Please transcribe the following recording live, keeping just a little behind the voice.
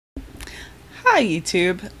Hi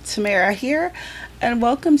YouTube, Tamara here, and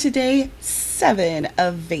welcome to day 7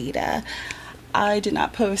 of VEDA. I did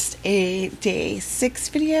not post a day 6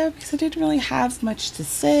 video because I didn't really have much to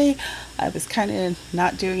say. I was kind of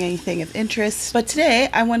not doing anything of interest, but today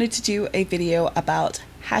I wanted to do a video about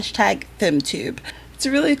hashtag FemTube. It's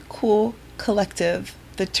a really cool collective.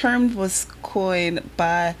 The term was coined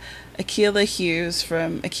by Akilah Hughes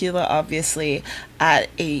from Akilah, obviously, at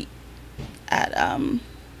a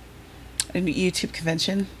YouTube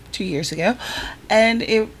convention 2 years ago,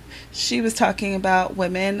 and she was talking about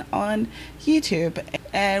women on YouTube,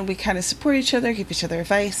 and we kind of support each other, give each other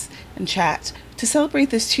advice, and chat. To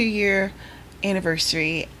celebrate this 2-year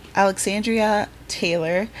anniversary, Alexandria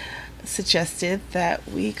Taylor suggested that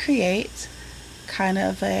we create kind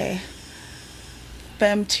of a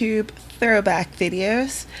FemTube throwback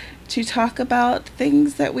videos to talk about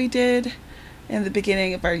things that we did in the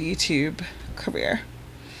beginning of our YouTube career.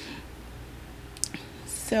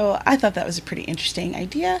 So I thought that was a pretty interesting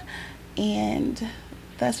idea, and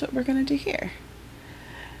that's what we're going to do here.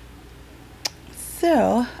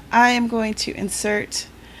 So I am going to insert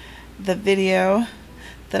the video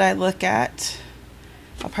that I look at.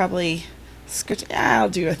 I'll probably I'll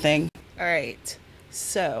do a thing. All right,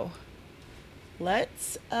 so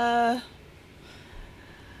let's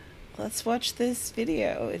watch this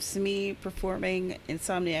video. It's me performing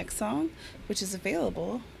Insomniac Song, which is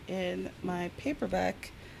available in my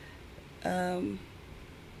paperback. I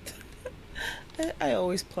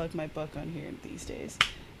always plug my book on here these days,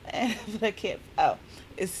 but I can't.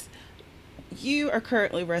 You are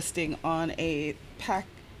currently resting on a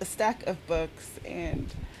stack of books,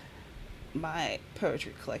 and my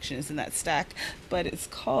poetry collection is in that stack, but it's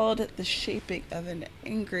called The Shaping of an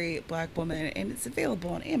Angry Black Woman, and it's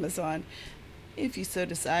available on Amazon if you so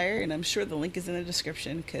desire, and I'm sure the link is in the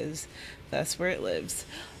description because that's where it lives.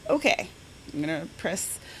 Okay, I'm gonna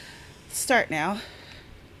press start now.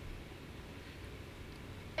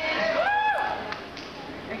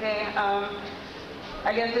 Okay,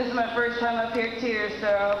 I guess this is my first time up here too,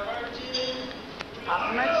 so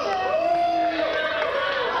off my chest.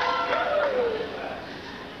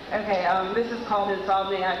 Okay, this is called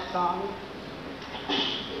Insomniac Song.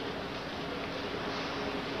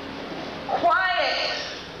 Quiet!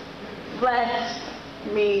 Let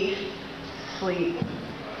me sleep.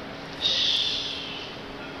 Shh.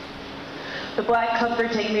 The black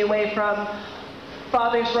comfort take me away from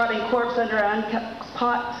father's rotting corpse under an unkept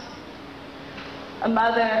pot. A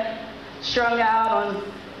mother strung out on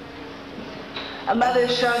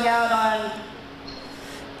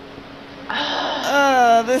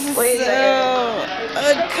Oh, this is so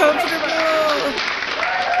uncomfortable.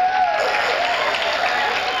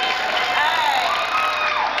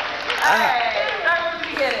 Alright, start from the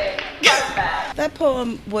beginning. That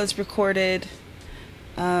poem was recorded,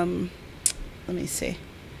 let me see,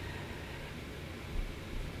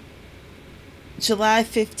 July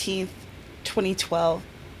 15th, 2012,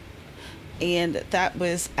 and that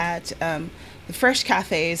was at the Fresh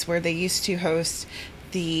Cafes, where they used to host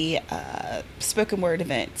the spoken word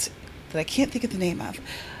event that I can't think of the name of.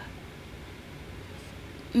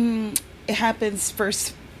 It happens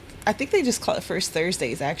I think they just call it First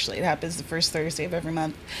Thursdays, actually. It happens the first Thursday of every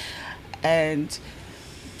month, and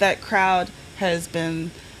that crowd has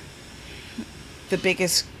been the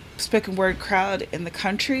biggest spoken word crowd in the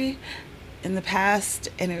country in the past,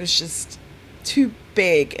 and it was just too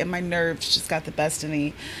big, and my nerves just got the best of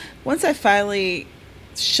me. Once I finally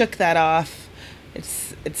shook that off, it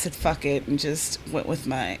said fuck it and just went with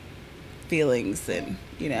my feelings, and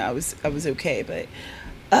I was okay. But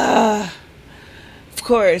of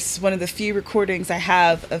course, one of the few recordings I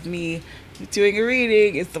have of me doing a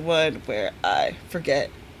reading is the one where I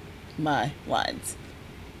forget my lines.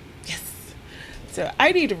 Yes. So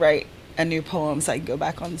I need to write a new poem so I can go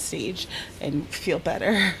back on the stage and feel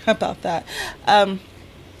better about that.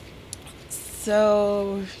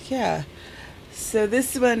 So yeah, so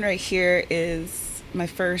this one right here is my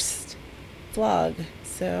first vlog,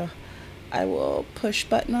 so I will push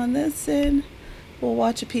button on this and we'll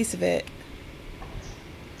watch a piece of it.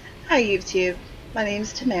 Hi YouTube, my name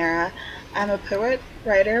is Tamara. I'm a poet,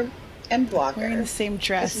 writer, and blogger. Wearing the same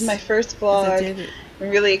dress. This is my first vlog. I'm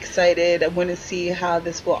really excited. I want to see how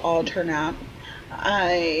this will all turn out.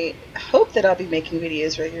 I hope that I'll be making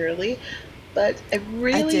videos regularly, but I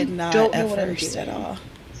really don't know what I'm doing at all.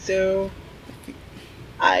 So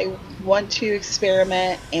I want to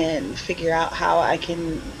experiment and figure out how I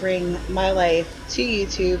can bring my life to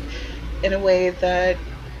YouTube in a way that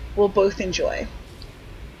we'll both enjoy.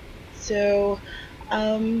 So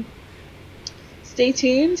stay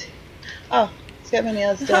tuned. Oh, got my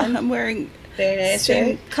nails done. I'm wearing Very nice, Same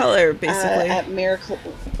right? color, basically. At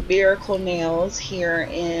Miracle Nails here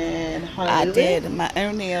in I Honolulu. did my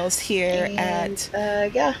own nails here And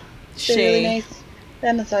at yeah, they're really Shea nice. They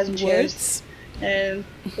had massaging chairs. Woods. And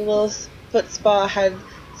the little foot spa had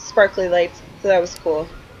sparkly lights, so that was cool.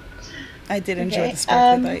 I did enjoy the Okay.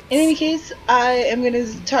 sparkly In any lights. case, I am going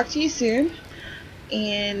to talk to you soon,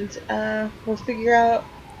 and we'll figure out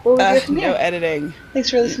where we go from No here. editing. Thanks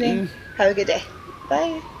for listening. Have a good day.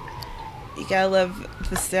 Bye. You gotta love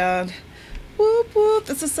the sound. Whoop whoop,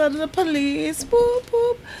 that's the sound of the police. Whoop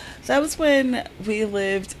whoop. So that was when we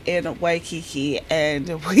lived in Waikiki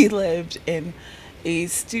and we lived in a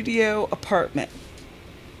studio apartment.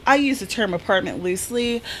 I use the term apartment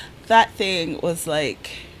loosely. That thing was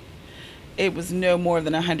like, it was no more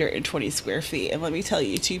than 120 square feet. And let me tell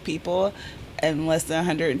you, two people and less than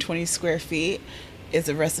 120 square feet is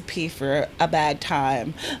a recipe for a bad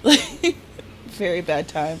time. Like, very bad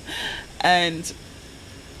time. And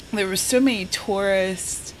there were so many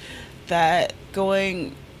tourists that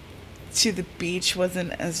going to the beach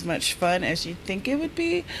wasn't as much fun as you'd think it would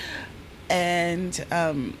be. And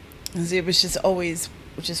it was just always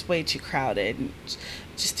just way too crowded and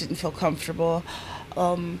just didn't feel comfortable.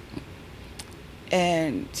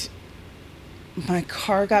 And my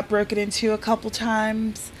car got broken into a couple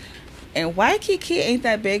times. And Waikiki ain't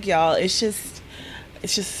that big, y'all. It's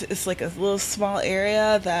like a little small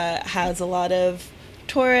area that has a lot of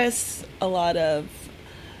tourists, a lot of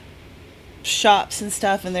shops and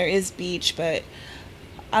stuff, and there is beach, but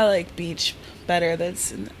I like beach better than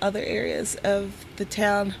in other areas of the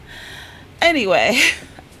town. Anyway,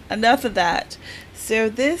 enough of that. So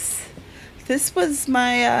this was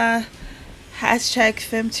my hashtag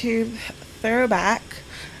FemTube throwback,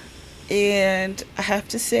 and I have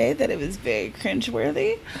to say that it was very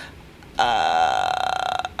cringeworthy.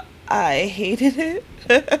 I hated it.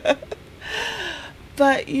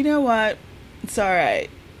 But you know what? It's alright.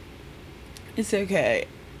 It's okay.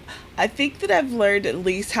 I think that I've learned at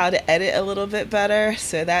least how to edit a little bit better,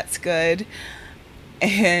 so that's good.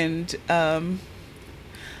 And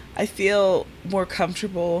I feel more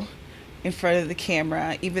comfortable in front of the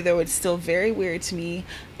camera, even though it's still very weird to me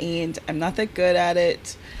and I'm not that good at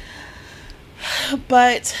it.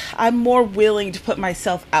 But I'm more willing to put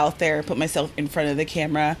myself out there, put myself in front of the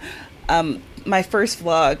camera. My first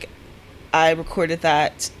vlog, I recorded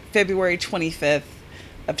that February 25th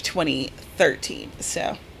of 2013.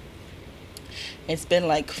 So it's been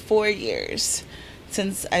like 4 years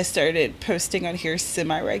since I started posting on here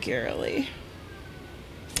semi-regularly.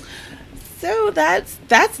 So that's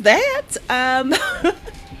that.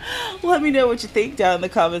 Let me know what you think down in the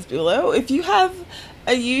comments below. If you have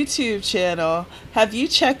a YouTube channel, have you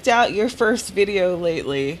checked out your first video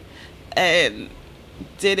lately? And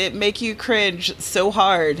did it make you cringe so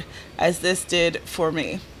hard as this did for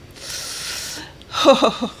me?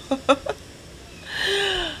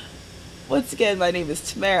 Once again, my name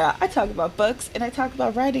is Tamara. I talk about books and I talk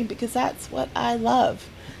about writing because that's what I love.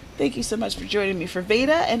 Thank you so much for joining me for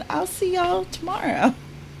VEDA, and I'll see y'all tomorrow.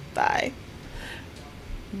 Bye.